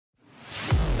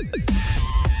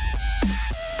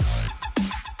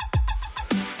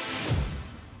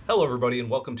Hello, everybody, and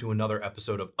welcome to another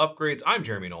episode of Upgrades. I'm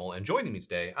Jeremy Knoll, and joining me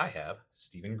today, I have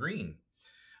Stephen Green.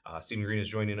 Stephen Green is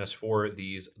joining us for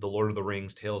the Lord of the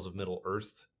Rings Tales of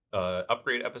Middle-earth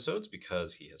upgrade episodes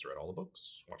because he has read all the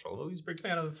books, watched all the movies, big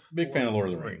fan of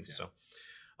Lord of the Rings. Yeah.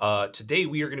 So today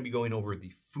we are going to be going over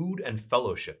the Food and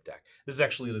Fellowship deck. This is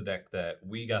actually the deck that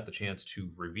we got the chance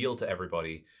to reveal to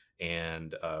everybody,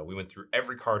 and we went through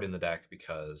every card in the deck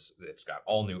because it's got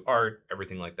all new art,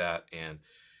 everything like that, and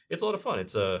it's a lot of fun.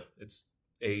 It's a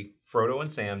Frodo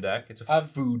and Sam deck. It's a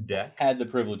food deck. Had the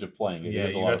privilege of playing it. Yeah,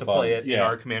 you got to play it in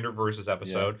our Commander Versus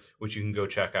episode, which you can go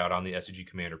check out on the SCG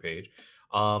Commander page.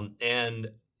 And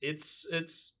it's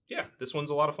this one's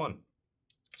a lot of fun.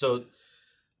 So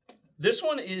this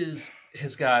one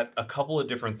has got a couple of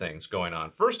different things going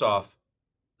on. First off,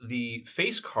 the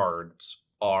face cards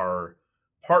are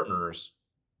partners,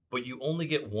 but you only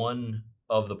get one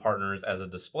of the partners as a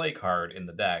display card in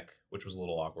the deck, which was a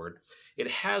little awkward.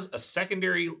 It has a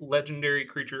secondary legendary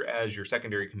creature as your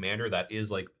secondary commander. That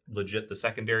is like legit the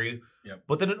secondary. Yep.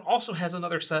 But then it also has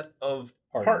another set of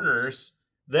partners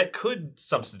that could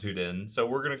substitute in. So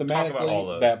we're going to talk about all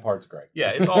those. That part's great.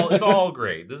 Yeah, it's all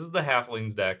great. This is the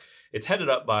Halflings deck. It's headed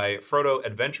up by Frodo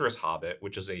Adventurous Hobbit,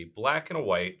 which is a black and a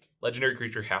white legendary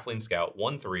creature Halfling Scout,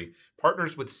 1/3,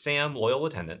 partners with Sam Loyal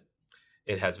Attendant.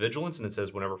 It has vigilance, and it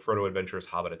says whenever Frodo Adventurous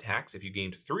Hobbit attacks, if you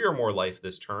gained 3 or more life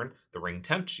this turn, the ring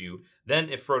tempts you. Then,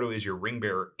 if Frodo is your ring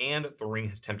bearer and the ring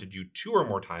has tempted you 2 or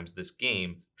more times this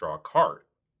game, draw a card.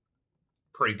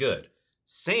 Pretty good.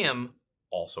 Sam,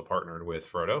 also partnered with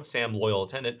Frodo, Sam Loyal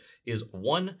Attendant, is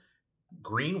 1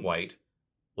 green-white,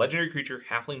 legendary creature,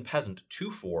 halfling peasant,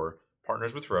 2/4,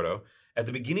 partners with Frodo. At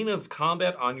the beginning of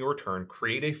combat on your turn,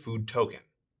 create a food token.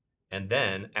 And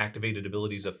then activated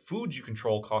abilities of foods you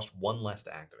control cost 1 less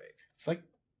to activate. It's like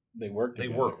they work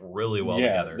together. They work really well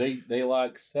together. They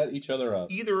like set each other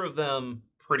up. Either of them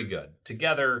pretty good.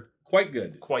 Together, quite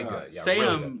good. Quite good. Yeah, Sam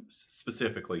really good.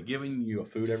 Specifically, giving you a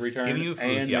food every turn Giving you food,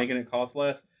 and making it cost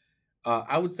less.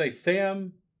 I would say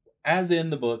Sam, as in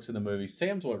the books and the movies,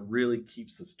 Sam's what really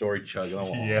keeps the story chugging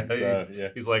along.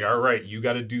 He's like, all right, you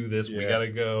got to do this. We got to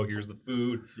go. Here's the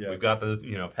food. Yeah. We've got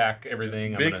the, pack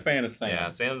everything. Big fan of Sam. Yeah,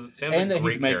 Sam's and a that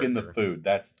great he's making character. the food.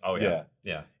 That's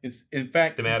yeah. It's in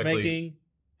fact he's making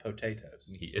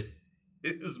potatoes. He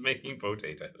is making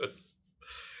potatoes.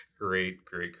 Great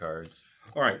cards.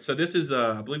 All right, so this is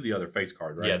I believe the other face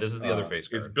card, right? Yeah, this is the other face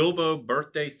card. It's Bilbo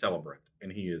Birthday Celebrant,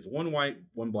 and he is 1 white,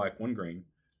 1 black, 1 green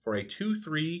for a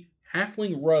 2/3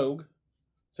 halfling rogue.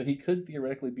 So he could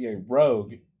theoretically be a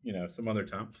rogue, some other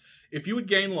time. If you would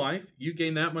gain life, you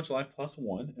gain that much life plus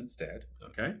 1 instead.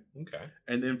 Okay.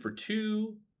 And then for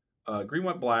 2 green,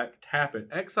 white, black, tap it.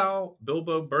 Exile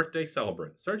Bilbo Birthday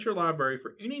Celebrant. Search your library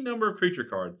for any number of creature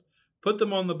cards. Put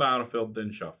them on the battlefield,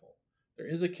 then shuffle. There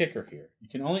is a kicker here. You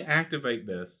can only activate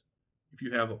this if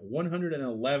you have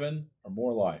 111 or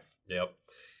more life. Yep.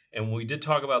 And we did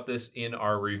talk about this in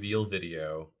our reveal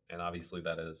video, and obviously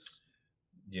that is,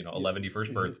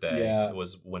 11st birthday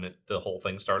was when the whole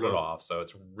thing started off. So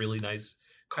it's a really nice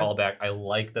callback. I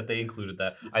like that they included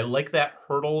that. I like that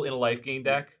hurdle in a life gain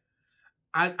deck.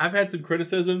 I've had some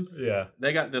criticisms. Yeah.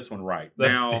 They got this one right. They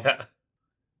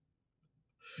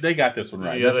got this one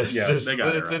right. Yeah, they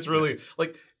got it right. It's really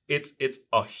like it's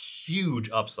a huge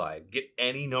upside. Get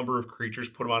any number of creatures,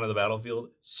 put them onto the battlefield.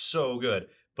 So good.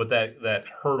 But that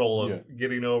hurdle of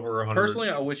getting over 100. Personally,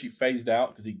 I wish he phased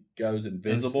out because he goes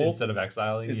invisible instead of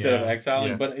exiling.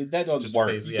 But that doesn't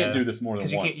work. You can't do this more than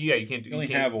once. You can't. You only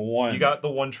have one. You got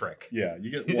the one trick. Yeah,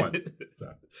 you get one.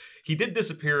 He did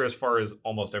disappear as far as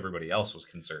almost everybody else was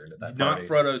concerned at that party. Not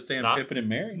Frodo, Sam, Pippin, and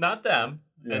Merry. Not them,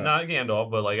 and not Gandalf,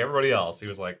 but like everybody else. He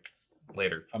was like,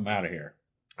 later. I'm out of here.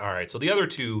 All right, so the other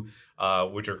two,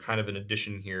 which are kind of an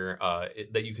addition here,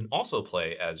 that you can also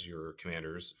play as your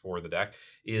commanders for the deck,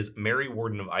 is Merry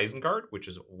Warden of Isengard, which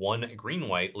is 1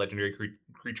 green-white legendary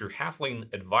creature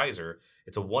halfling advisor.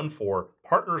 It's a 1/4,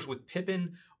 partners with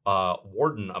Pippin,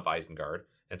 Warden of Isengard.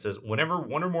 It says, whenever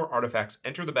 1 or more artifacts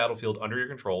enter the battlefield under your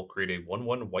control, create a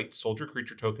 1/1 white soldier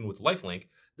creature token with lifelink.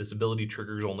 This ability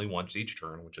triggers only once each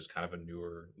turn, which is kind of a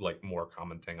newer, more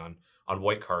common thing on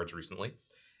white cards recently.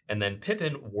 And then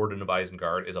Pippin, Warden of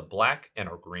Isengard, is a black and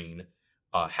a green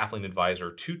halfling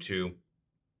advisor, 2/2,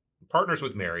 partners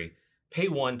with Merry. Pay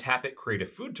 1, tap it, create a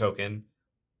food token.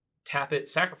 Tap it,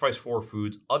 sacrifice 4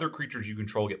 foods. Other creatures you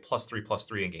control get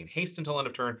 +3/+3 and gain haste until end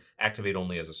of turn. Activate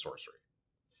only as a sorcery.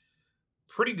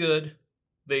 Pretty good.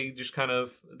 They just kind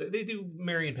of they do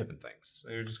Merry and Pippin things.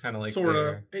 They're just kind of like sort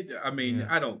of.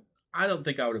 I don't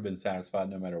think I would have been satisfied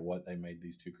no matter what they made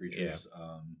these two creatures.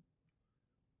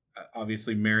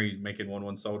 Obviously, Mary's making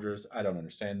 1/1 soldiers. I don't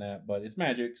understand that, but it's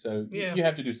Magic, so Yeah. you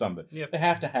have to do something. Yep. They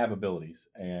have to have abilities,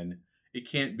 and it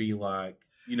can't be like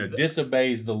The-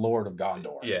 disobeys the Lord of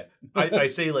Gondor. Yeah, I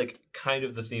say like kind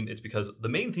of the theme. It's because the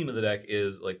main theme of the deck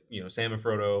is like Sam and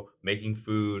Frodo making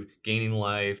food, gaining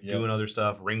life, Yep. doing other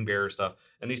stuff, ring bearer stuff,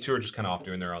 and these two are just kind of off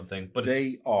doing their own thing. But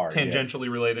They are tangentially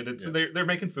related. It's Yep. they're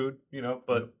making food,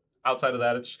 but outside of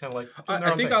that, it's just kind of like doing their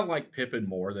I own think thing. I like Pippin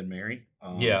more than Mary.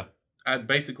 Yeah, I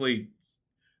basically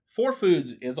 4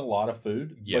 foods is a lot of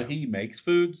food, Yeah. but he makes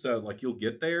food, so like you'll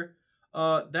get there.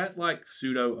 That like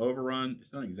pseudo overrun.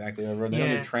 It's not exactly overrun. They don't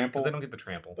get trample. because they don't get the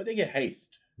trample, But they get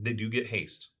haste. they do get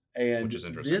haste, And which is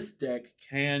interesting. this deck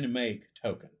can make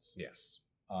tokens. Yes,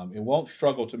 It won't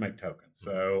struggle to make tokens.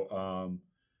 So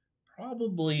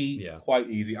probably quite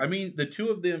easy. I mean, the two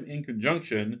of them in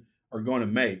conjunction are going to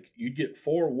make, you'd get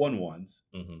 4 1/1s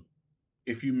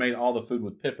if you made all the food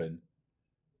with Pippin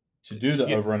to do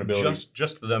the overrun ability.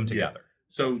 Just them together.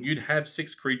 So you'd have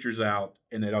 6 creatures out,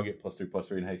 and they'd all get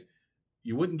 +3/+3 in haste.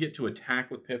 You wouldn't get to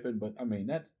attack with Pippin, but I mean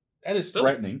that is Still-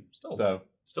 threatening. still-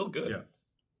 Still good. Yeah.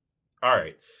 All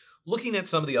right. Looking at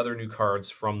some of the other new cards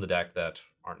from the deck that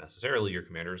aren't necessarily your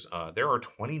commanders, there are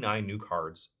 29 new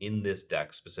cards in this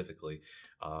deck specifically.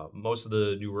 Most of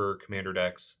the newer commander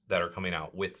decks that are coming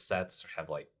out with sets have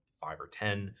like 5 or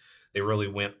 10. They really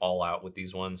went all out with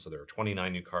these ones, so there are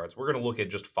 29 new cards. We're going to look at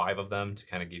just 5 of them to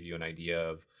kind of give you an idea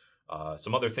of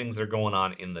some other things that are going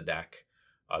on in the deck.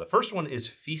 The first one is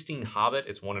Feasting Hobbit.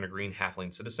 It's 1 and a green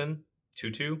halfling citizen,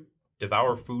 2/2,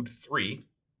 Devour Food 3,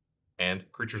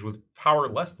 and creatures with power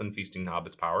less than Feasting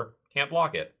Hobbit's power can't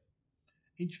block it.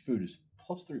 Each food is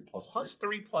 +3/+3.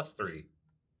 +3/+3.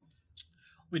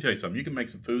 Let me tell you something. You can make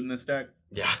some food in this deck,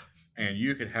 Yeah. and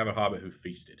you could have a Hobbit who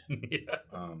feasted. Yeah.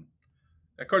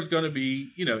 That card's going to be,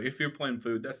 if you're playing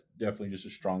food, that's definitely just a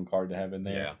strong card to have in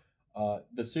there.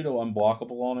 The pseudo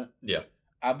unblockable on it. Yeah.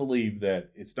 I believe that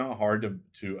it's not hard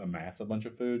to amass a bunch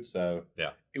of food, so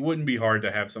Yeah. it wouldn't be hard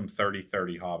to have some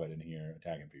 30/30 Hobbit in here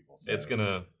attacking people. So. It's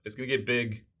gonna get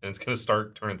big, and it's gonna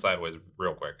start turning sideways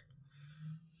real quick.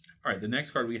 All right, the next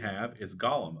card we have is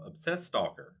Gollum, Obsessed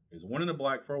Stalker. It's 1 and a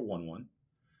black for a 1/1.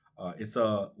 It's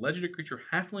a legendary creature,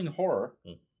 halfling horror,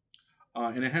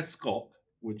 and it has Skulk,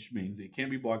 which means it can't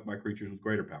be blocked by creatures with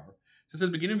greater power. So it says, at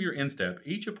the beginning of your end step,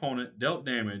 each opponent dealt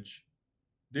damage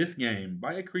this game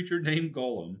by a creature named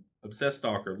Gollum, Obsessed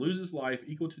Stalker, loses life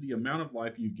equal to the amount of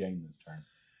life you gain this turn.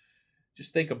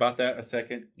 Just think about that a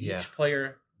second. Yeah. Each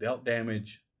player dealt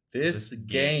damage this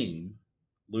game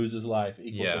loses life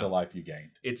equal to the life you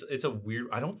gained. It's a weird.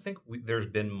 I don't think there's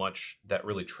been much that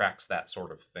really tracks that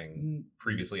sort of thing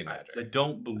previously in Magic. I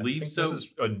don't believe so. This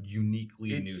is a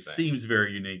uniquely new thing. It seems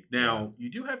very unique. Now, you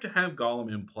do have to have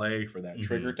Gollum in play for that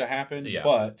trigger to happen, Yeah.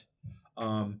 but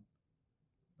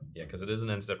yeah, because it is an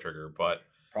end step trigger, but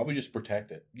probably just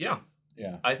protect it. Yeah.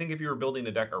 I think if you were building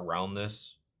a deck around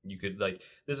this, you could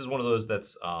this is one of those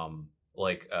that's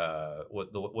what's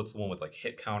the one with like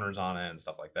hit counters on it and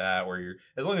stuff like that, where you're,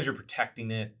 as long as you're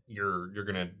protecting it, you're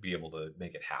gonna be able to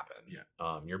make it happen.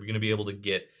 You're gonna be able to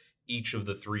get each of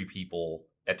the 3 people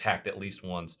attacked at least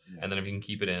once, and then if you can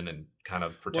keep it in and kind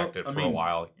of protect it for a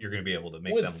while, you're gonna be able to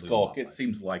make them lose. With Skulk, it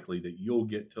seems likely that you'll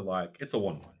get to it's a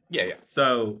 1/1. Yeah.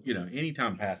 So,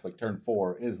 anytime past turn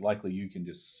 4, it is likely you can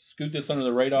just scoot this under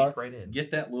the radar, right in,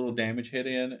 get that little damage hit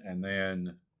in, and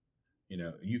then,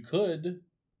 you could,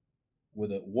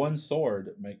 with a 1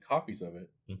 sword, make copies of it.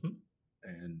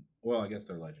 And, I guess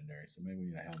they're legendary, so maybe we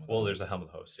need a Helm of the Host. There's a Helm of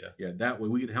the Host, Yeah, that way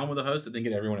we get Helm of the Host and then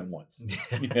get everyone at once.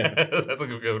 That's a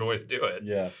good way to do it.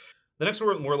 Yeah. The next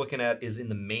one we're looking at is in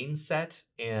the main set,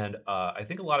 and I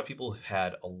think a lot of people have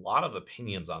had a lot of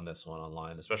opinions on this one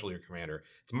online, especially your commander.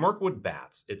 It's Mirkwood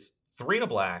Bats. It's 3 and a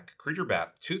black, creature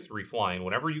bat, 2/3 flying.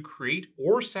 Whenever you create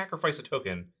or sacrifice a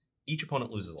token, each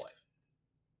opponent loses life.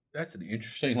 That's an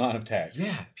interesting line of text.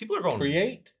 Yeah, people are going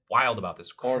create wild about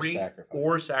this. Create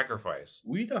or sacrifice.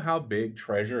 We know how big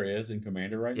Treasure is in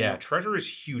Commander right now. Yeah, Treasure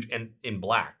is huge, and in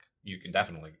black, you can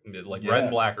definitely red and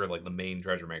black are like the main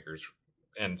treasure makers,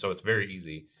 and so it's very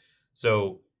easy.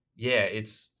 So yeah,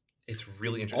 it's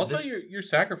really interesting. Also, your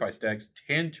sacrifice decks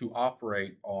tend to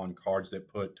operate on cards that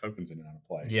put tokens in and out of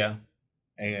play. Yeah,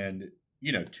 and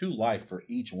 2 life for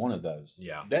each one of those.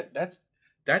 Yeah, that's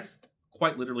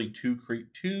quite literally 2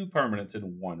 permanents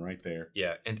in 1 right there.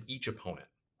 Yeah, and each opponent.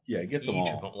 Yeah, it gets them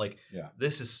all.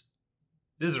 This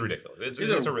is ridiculous.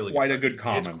 It's a really quite a good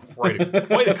common. It's quite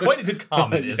a good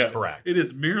common is correct. It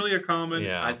is merely a common.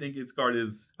 Yeah. I think its card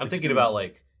is. I'm thinking about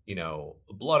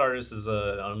Blood Artist is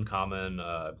an uncommon.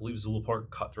 I believe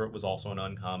Zulaport Cutthroat was also an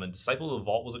uncommon. Disciple of the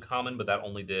Vault was a common, but that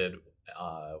only did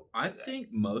I think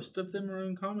most of them are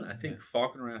uncommon. I think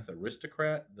Falconwrath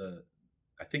Aristocrat,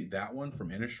 I think that one from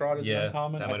Innistrad is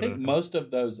uncommon. I think most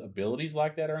of those abilities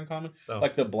like that are uncommon. So,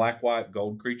 like the black, white,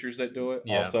 gold creatures that do it,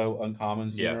 also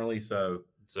uncommons generally. So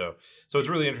it's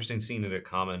really interesting seeing it at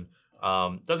common.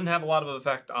 Doesn't have a lot of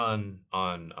effect on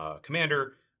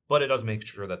commander, but it does make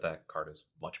sure that card is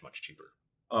much, much cheaper.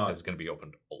 Because it's going to be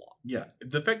opened a lot. Yeah,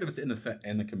 the fact that it's in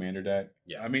the commander deck.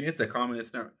 Yeah, I mean it's a common.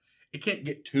 It can't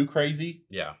get too crazy.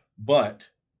 Yeah, but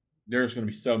there's going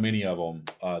to be so many of them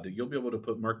that you'll be able to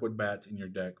put Mirkwood Bats in your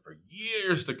deck for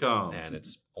years to come. And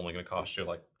it's only going to cost you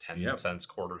like 10 cents,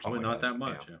 quarter, something. Probably not like that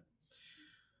much. Yeah.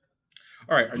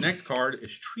 All right, our next card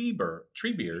is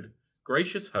Treebeard,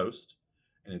 Gracious Host,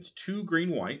 and it's 2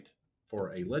 green-white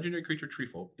for a legendary creature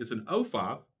Treefolk. It's an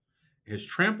 0/5. It has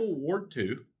Trample Ward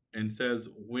 2. And says,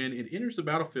 when it enters the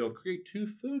battlefield, create 2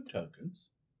 food tokens.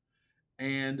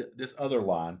 And this other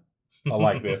line, I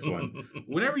like this one.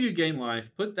 Whenever you gain life,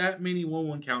 put that many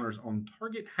 1/1 counters on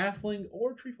target halfling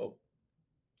or treefolk.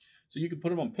 So you can put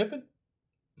them on Pippin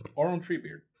or on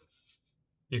Treebeard.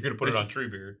 You're going to put it on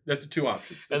Treebeard. That's the 2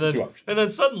 options. And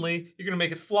then suddenly, you're going to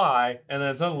make it fly, and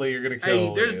then suddenly you're going to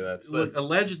kill Look,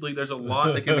 allegedly, there's a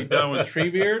lot that can be done with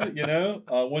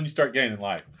Treebeard, when you start gaining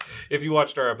life. If you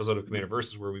watched our episode of Commander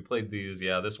Versus where we played these,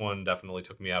 this one definitely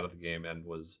took me out of the game and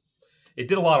it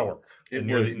did a lot of work.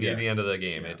 Near the end of the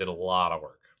game, it did a lot of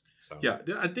work. So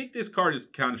I think this card is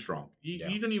kind of strong.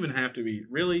 You don't even have to be,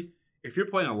 really, if you're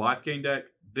playing a life gain deck,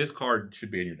 this card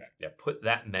should be in your deck. Yeah, put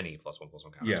that many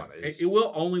 +1/+1 counters on it. It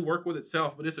will only work with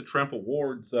itself, but it's a trample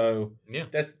ward, so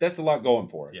that's a lot going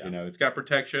for it. Yeah. It's got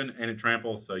protection and it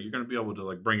tramples, so you're going to be able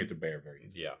to bring it to bear very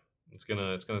easily. Yeah, it's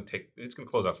gonna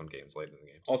close out some games late in the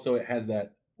game. Also, it has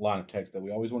that line of text that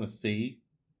we always want to see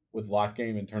with life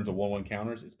game in terms of 1/1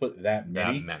 counters. It's put that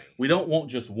many. We don't want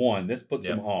just one. This puts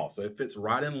them all, so it fits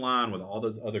right in line with all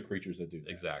those other creatures that do that.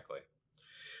 Exactly.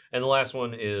 And the last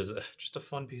one is just a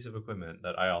fun piece of equipment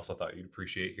that I also thought you'd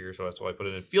appreciate here, so that's why I put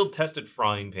it in. Field-tested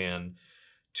frying pan,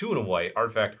 2 and a white,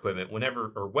 artifact equipment.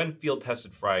 When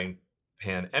field-tested frying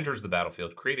pan enters the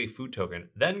battlefield, create a food token,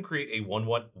 then create a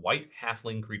 1/1 white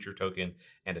halfling creature token,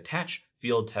 and attach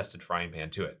field-tested frying pan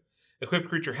to it. Equipped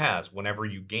creature has, whenever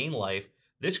you gain life,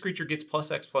 this creature gets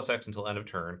 +X/+X until end of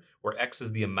turn, where X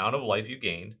is the amount of life you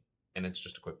gained, and it's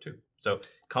just equipped too. So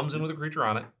comes in with a creature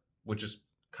on it, which is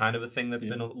kind of a thing that's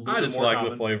been a little more common. I just like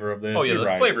the flavor of this. Oh, yeah,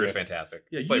 the flavor is fantastic.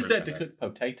 Yeah, use that to cook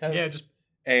potatoes. Yeah, just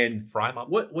and fry them up.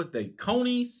 What they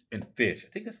conies and fish. I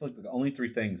think that's like the only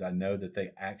 3 things I know that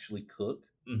they actually cook.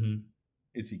 Mm-hmm.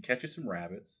 Is he catches some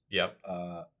rabbits. Yep.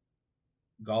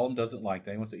 Gollum doesn't like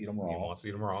that. He wants to eat them raw. He wants to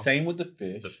eat them raw. Same with the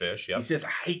fish. The fish, yep. He says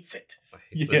hates it.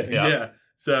 Yeah.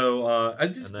 So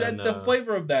the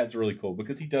flavor of that's really cool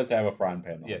because he does have a frying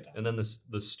pan. And then the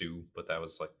stew, but that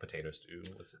was like potato stew.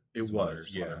 It was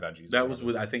veggies. That was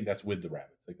with, I think that's with the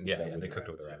rabbits. They cooked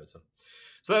it with the rabbits.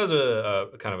 So that was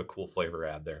a kind of a cool flavor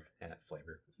add there.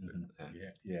 Flavor.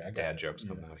 Mm-hmm. Dad jokes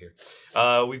coming out here.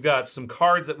 We've got some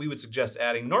cards that we would suggest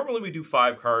adding. Normally we do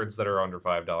 5 cards that are under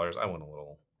 $5. I went a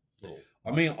little. I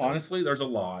mean, honestly, there's a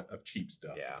lot of cheap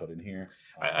stuff to put in here.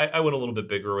 I went a little bit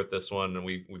bigger with this one, and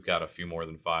we've got a few more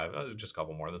than 5, just a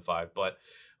couple more than 5, but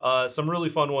some really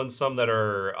fun ones, some that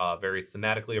are very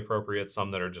thematically appropriate, some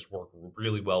that are just work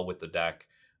really well with the deck.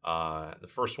 The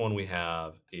first one we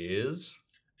have is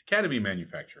Academy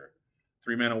Manufacturer.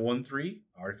 3 mana, 1/3,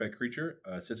 artifact creature.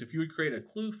 Says if you would create a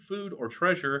clue, food, or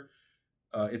treasure,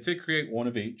 instead create 1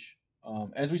 of each.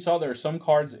 As we saw, there are some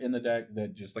cards in the deck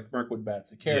that just like Mirkwood Bats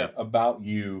that care about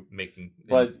you making.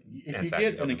 But if you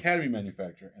get an Academy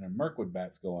Manufacturer and a Mirkwood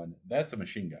Bats going, that's a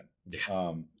machine gun.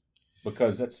 Yeah.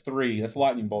 Because that's 3. That's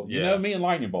Lightning Bolt. You know me and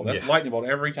Lightning Bolt. That's Lightning Bolt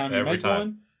every time you make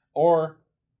one. Or,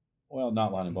 well,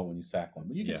 not Lightning Bolt when you sack one,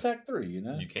 but you can sack 3.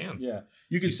 You can. Yeah.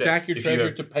 You can sack your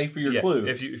treasure to pay for your clue.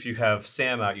 If you have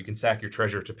Sam out, you can sack your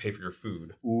treasure to pay for your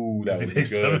food. Ooh, that would be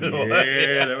good.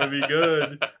 Yeah, that would be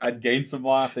good. I'd gain some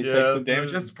life. They take some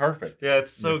damage. That's perfect. Yeah,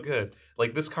 it's so good.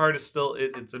 Like this card is still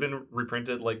it's been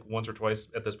reprinted like once or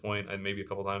twice at this point, and maybe a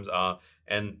couple times.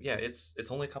 And yeah, it's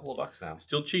only a couple of bucks now.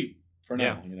 Still cheap for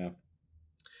now.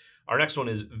 Our next one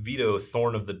is Vito,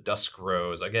 Thorn of the Dusk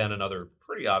Rose. Again, another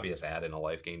pretty obvious add in a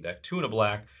life gain deck. 2 and a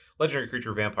black. Legendary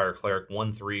creature, vampire, cleric,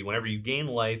 1/3. Whenever you gain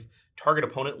life, target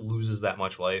opponent loses that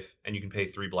much life, and you can pay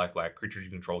 3 black creatures you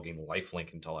control gain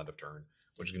lifelink until end of turn,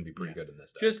 which is going to be pretty good in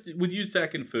this deck. Just with you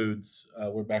sacking foods,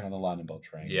 we're back on the Lightning Bolt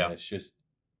train. Yeah,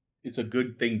 it's a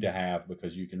good thing to have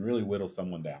because you can really whittle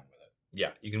someone down with it.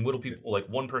 Yeah, you can whittle people like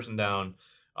one person down,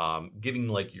 giving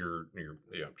like your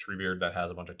Treebeard that has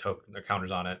a bunch of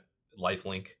counters on it,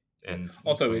 lifelink, and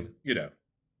also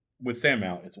with Sand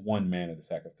Mount, it's 1 mana to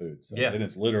sack a food. So then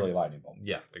it's literally Lightning Bolt.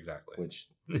 Yeah, exactly. Which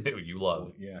you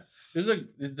love. Yeah.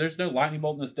 There's no Lightning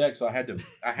Bolt in this deck, so I had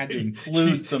to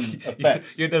include some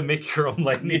effects. You had to make your own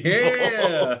Lightning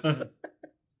bolts.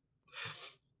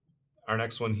 Our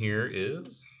next one here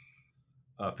is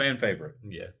fan favorite.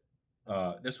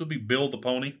 Yeah. This would be Bill the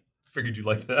Pony. Figured you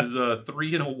like that. It's a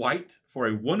 3 and a white for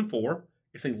a 1/4.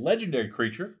 It's a legendary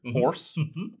creature, horse.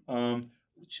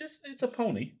 It's a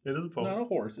pony. It is a pony. Not a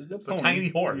horse. It's a tiny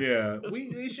horse. Yeah.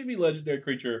 It should be legendary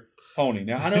creature pony.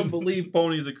 Now I don't believe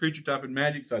pony is a creature type in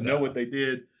Magic, so I know what they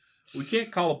did. We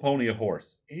can't call a pony a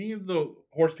horse. Any of the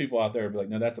horse people out there would be like,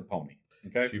 no, that's a pony.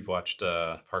 Okay. If you've watched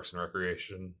Parks and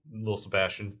Recreation, Little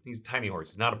Sebastian, he's a tiny horse.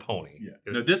 He's not a pony. Yeah.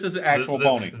 No, this is an actual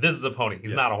pony. This is a pony.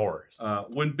 He's not a horse.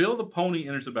 When Bill the Pony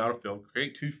enters the battlefield,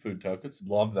 create 2 food tokens.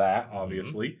 Love that,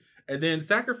 obviously. And then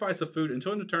sacrifice a food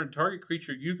until end of turn. Target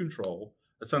creature you control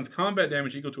assigns combat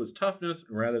damage equal to its toughness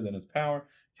rather than its power.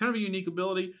 Kind of a unique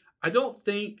ability. I don't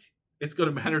think it's going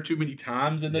to matter too many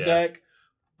times in the deck.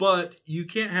 But you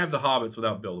can't have the hobbits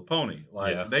without Bill the Pony.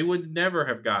 They would never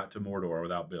have got to Mordor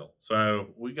without Bill. So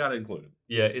we got to include him.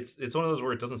 Yeah, it's one of those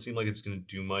where it doesn't seem like it's going to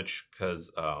do much because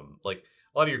like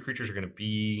a lot of your creatures are going to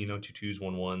be 2/2s,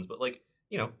 1/1s, but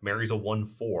Mary's a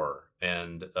 1/4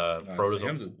 and Frodo's a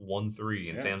 1/3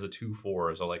 and Sam's a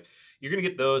 2/4. So you're going to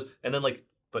get those, and then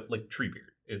but Treebeard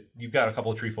is you've got a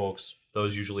couple of tree folks.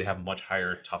 Those usually have much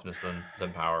higher toughness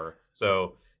than power.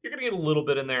 So you're going to get a little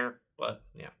bit in there, but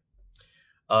yeah.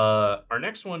 Our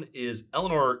next one is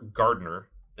Eleanor Gardner,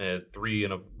 3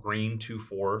 and a green,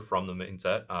 2/4 from the main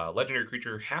set. Legendary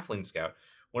creature, Halfling Scout.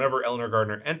 Whenever Eleanor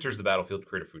Gardner enters the battlefield,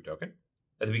 create a food token.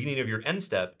 At the beginning of your end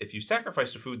step, if you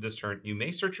sacrifice a food this turn, you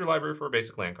may search your library for a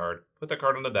basic land card, put that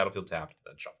card on the battlefield tapped,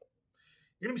 then shuffle.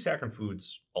 You're going to be sacking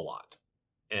foods a lot.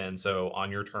 And so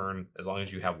on your turn, as long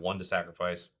as you have 1 to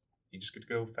sacrifice, you just get to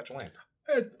go fetch a land.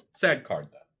 Sad card,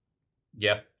 though.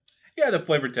 Yeah. Yeah, the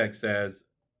flavor text says,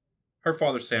 her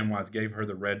father Samwise gave her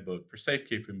the red book for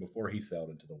safekeeping before he sailed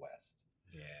into the West.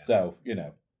 Yeah. So,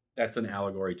 that's an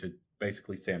allegory to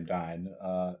basically Sam dying.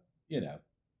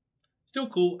 Still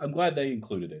cool. I'm glad they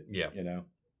included it. Yeah.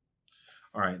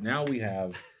 All right, now we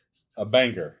have a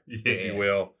banger, if you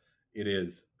will. It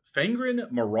is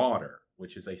Fangren Marauder,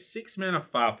 which is a 6 mana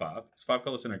 5/5. It's 5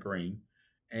 colors and a green.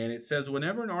 And it says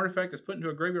whenever an artifact is put into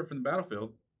a graveyard from the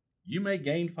battlefield, you may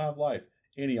gain 5 life.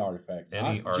 Any artifact.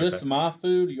 Just my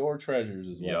food, your treasures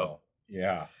as well. Yep.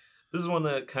 Yeah. This is one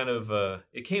that kind of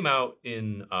it came out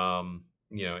in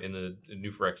in the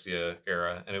New Phyrexia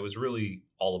era, and it was really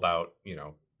all about,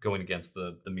 going against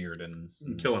the Mirrodins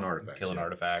and killing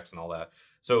artifacts and all that.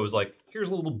 So it was like, here's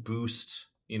a little boost,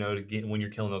 to get when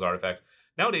you're killing those artifacts.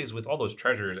 Nowadays, with all those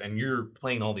treasures and you're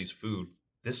playing all these food,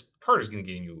 this card is going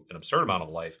to gain you an absurd amount of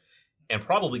life. And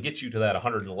probably get you to that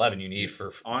 111 you need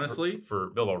for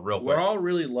Bilbo real quick. We're all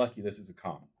really lucky this is a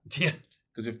common. Yeah.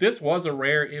 Because if this was a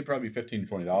rare, it'd probably be $15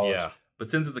 to $20. Yeah. But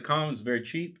since it's a common, it's very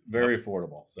cheap, very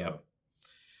affordable. So. Yep.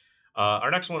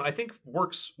 Our next one, I think,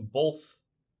 works both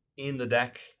in the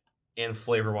deck and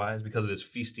flavor-wise because it is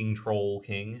Feasting Troll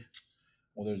King.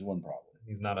 Well, there's one problem.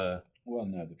 He's not a... Well,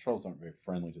 no, the trolls aren't very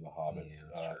friendly to the hobbits. Yeah,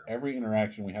 that's true. Every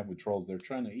interaction we have with trolls, they're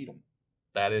trying to eat them.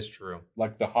 That is true.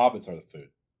 Like the hobbits are the food.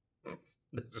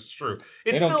 That's true.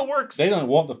 It still works. They don't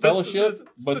want the fellowship,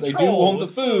 but they do want the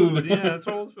food. Yeah, that's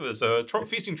all the food. So,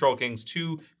 Feasting Troll Kings,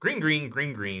 2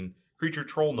 green, creature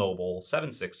troll noble,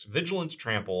 7/6, vigilance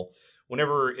trample.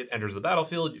 Whenever it enters the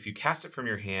battlefield, if you cast it from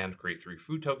your hand, create 3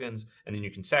 food tokens, and then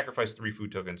you can sacrifice 3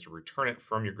 food tokens to return it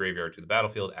from your graveyard to the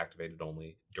battlefield, activated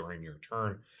only during your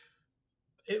turn.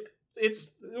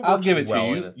 I'll give it to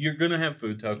you. You're going to have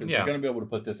food tokens. Yeah. You're going to be able to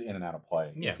put this in and out of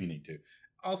play if you need to.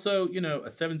 Also, a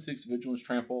 7/6 vigilance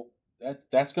trample,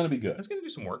 that's going to be good. That's going to do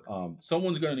some work.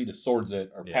 Someone's going to need to swords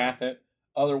it or path it.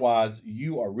 Otherwise,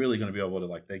 you are really going to be able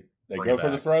to, they go for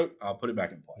the throat, I'll put it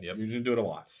back in play. Yep. You're going to do it a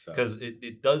lot. Because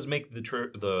it does make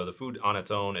the food on its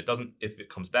own. It doesn't if it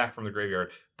comes back from the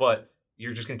graveyard, but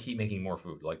you're just going to keep making more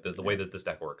food. Like the way that this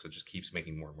deck works, it just keeps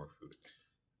making more and more food.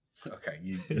 Okay,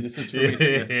 this is for me.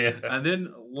 Yeah. And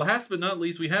then last but not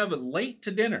least, we have Late to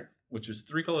Dinner, which is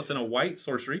 3 colors and a white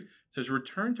sorcery. It says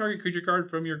return target creature card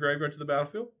from your graveyard to the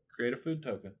battlefield. Create a food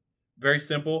token. Very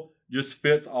simple. Just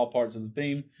fits all parts of the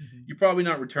theme. Mm-hmm. You're probably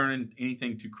not returning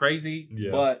anything too crazy,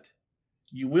 but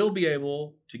you will be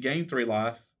able to gain 3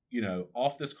 life,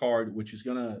 off this card, which is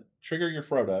going to trigger your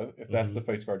Frodo if that's the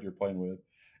face card you're playing with.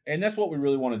 And that's what we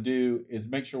really want to do is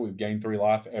make sure we've gained 3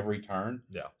 life every turn.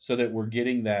 Yeah. So that we're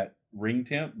getting that ring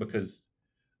temp, because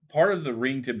part of the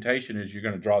ring temptation is you're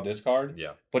going to draw this card.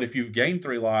 Yeah. But if you've gained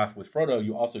 3 life with Frodo,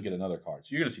 you also get another card.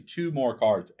 So you're going to see 2 more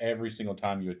cards every single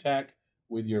time you attack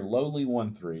with your lowly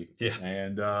 1/3. Yeah.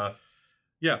 And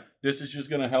yeah, this is just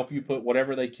going to help you put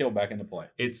whatever they kill back into play.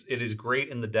 It is great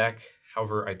in the deck.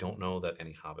 However, I don't know that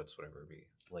any hobbits would ever be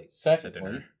late to Secondly,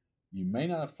 dinner. you may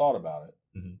not have thought about it.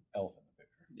 Mhm. Elephant in the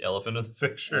picture. The elephant in the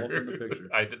picture. Elephant in the picture.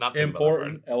 I did not think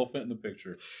Important about that elephant in the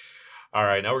picture. part. All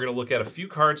right, now we're going to look at a few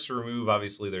cards to remove.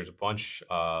 Obviously, there's a bunch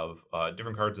of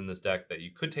different cards in this deck that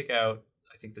you could take out.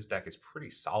 I think this deck is pretty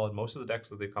solid. Most of the decks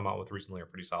that they've come out with recently are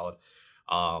pretty solid.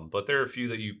 But there are a few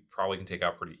that you probably can take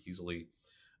out pretty easily.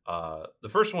 The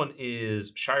first one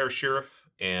is Shire Sheriff,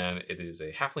 and it is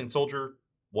a halfling soldier,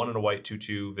 1 and a white,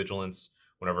 2/2 vigilance.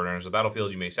 Whenever it enters the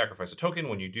battlefield, you may sacrifice a token.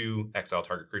 When you do, exile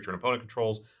target creature an opponent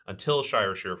controls until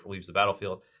Shire Sheriff leaves the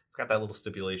battlefield. It's got that little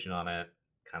stipulation on it,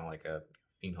 kind of like a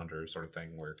Fiend Hunter sort of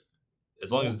thing, where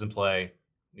as long as it's in play,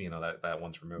 that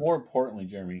one's removed. More importantly,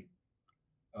 Jeremy,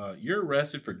 you're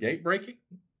arrested for gate breaking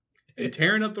and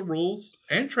tearing up the rules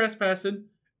and trespassing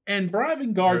and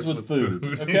bribing guards with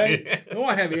food. Okay? We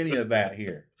don't have any of that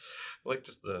here. Like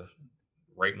just the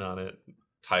writing on it,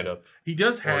 tied up. He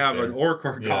does have an orc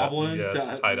or goblin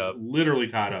just tied up. Literally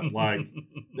tied up. Like,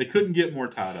 they couldn't get more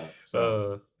tied up.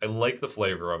 So I like the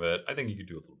flavor of it. I think you could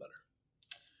do a little better.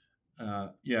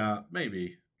 Yeah,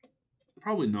 maybe.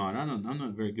 Probably not. I'm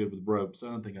not very good with ropes. I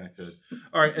don't think I could.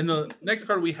 All right, and the next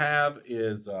card we have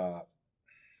is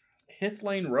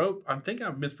Hithlane Rope. I think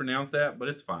I've mispronounced that, but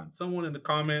it's fine. Someone in the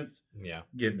comments,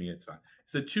 give me, it's fine.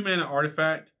 It's a 2-mana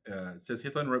artifact. It says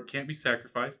Hithlane Rope can't be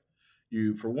sacrificed.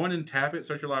 You, for 1 and tap it,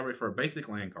 search your library for a basic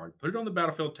land card. Put it on the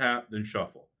battlefield, tap, then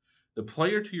shuffle. The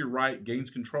player to your right gains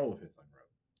control of Hithlane Rope.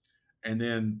 And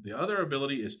then the other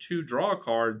ability is to draw a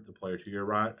card. The player to your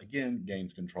right, again,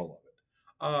 gains control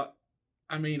of it.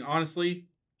 I mean, honestly,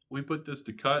 we put this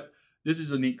to cut. This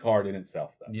is a neat card in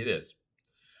itself, though. It is.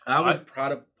 I would try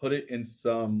to put it in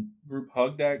some group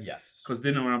hug deck. Yes. Because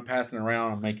then when I'm passing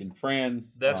around, I'm making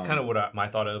friends. That's kind of what my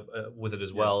thought of with it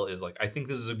as well is like, I think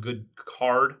this is a good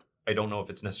card. I don't know if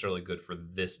it's necessarily good for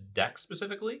this deck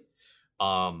specifically,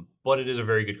 but it is a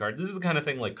very good card. This is the kind of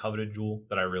thing like Coveted Jewel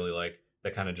that I really like.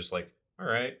 That kind of just like, all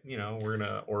right, we're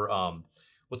gonna, or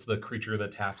what's the creature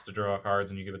that taps to draw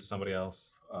cards and you give it to somebody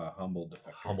else? Humble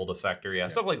Defector. Humble Defector, yeah,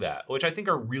 stuff like that, which I think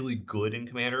are really good in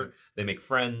Commander. They make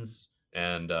friends,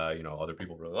 and other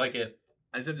people really like it.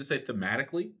 I just have to say,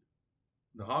 thematically,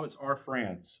 the Hobbits are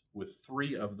friends with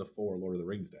 3 of the 4 Lord of the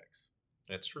Rings decks.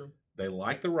 That's true. They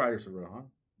like the Riders of Rohan.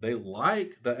 They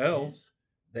like the elves.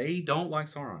 They don't like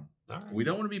Sauron. Right. We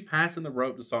don't want to be passing the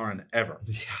rope to Sauron ever.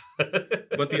 Yeah.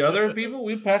 But the other people,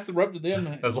 we pass the rope to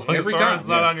them as long as every Sauron's time.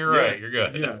 not on your right, you're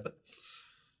good. Yeah.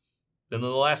 Then the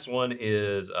last one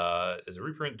is a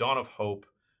reprint, Dawn of Hope.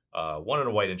 1 and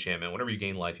a white enchantment. Whenever you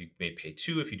gain life, you may pay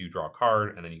 2 if you do draw a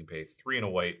card, and then you can pay 3 and a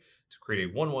white to create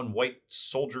a 1/1 white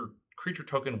soldier creature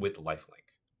token with lifelink.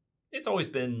 It's always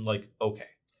been like okay.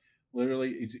 Literally,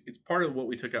 it's part of what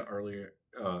we took out earlier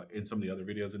in some of the other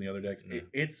videos in the other decks. Yeah.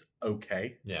 It's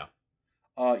okay. Yeah.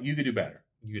 You could do better.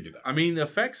 You could do better. I mean, the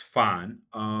effect's fine.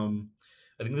 I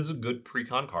think this is a good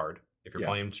precon card. If you're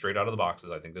playing straight out of the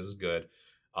boxes, I think this is good.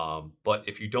 But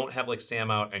if you don't have like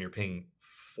Sam out and you're paying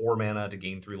 4 mana to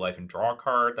gain 3 life and draw a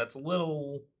card, that's a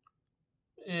little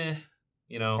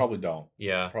Probably don't.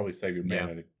 Yeah. Probably save your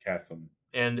mana to cast some.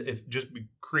 And if just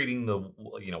creating the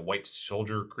white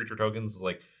soldier creature tokens is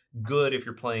like good if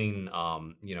you're playing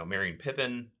Merry and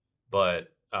Pippin,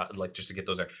 but like just to get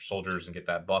those extra soldiers and get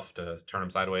that buff to turn them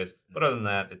sideways. But other than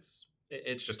that,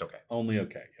 it's just okay. Only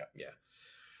okay, yeah.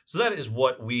 So that is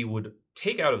what we would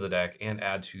take out of the deck and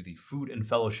add to the Food and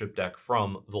Fellowship deck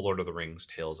from The Lord of the Rings,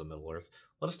 Tales of Middle-earth.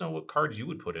 Let us know what cards you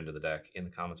would put into the deck in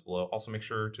the comments below. Also, make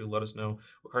sure to let us know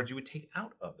what cards you would take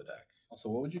out of the deck. Also,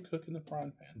 what would you cook in the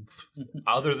frying pan?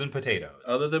 Other than potatoes.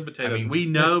 Other than potatoes. I mean, we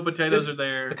know potatoes are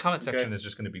there. The comment section is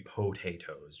just going to be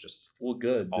potatoes. Just well,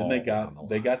 good. Then they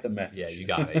got the message. Yeah, you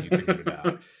got it. You figured it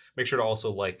out. Make sure to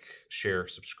also like, share,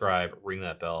 subscribe, ring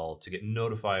that bell to get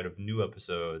notified of new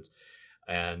episodes.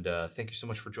 And thank you so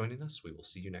much for joining us. We will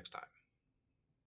see you next time.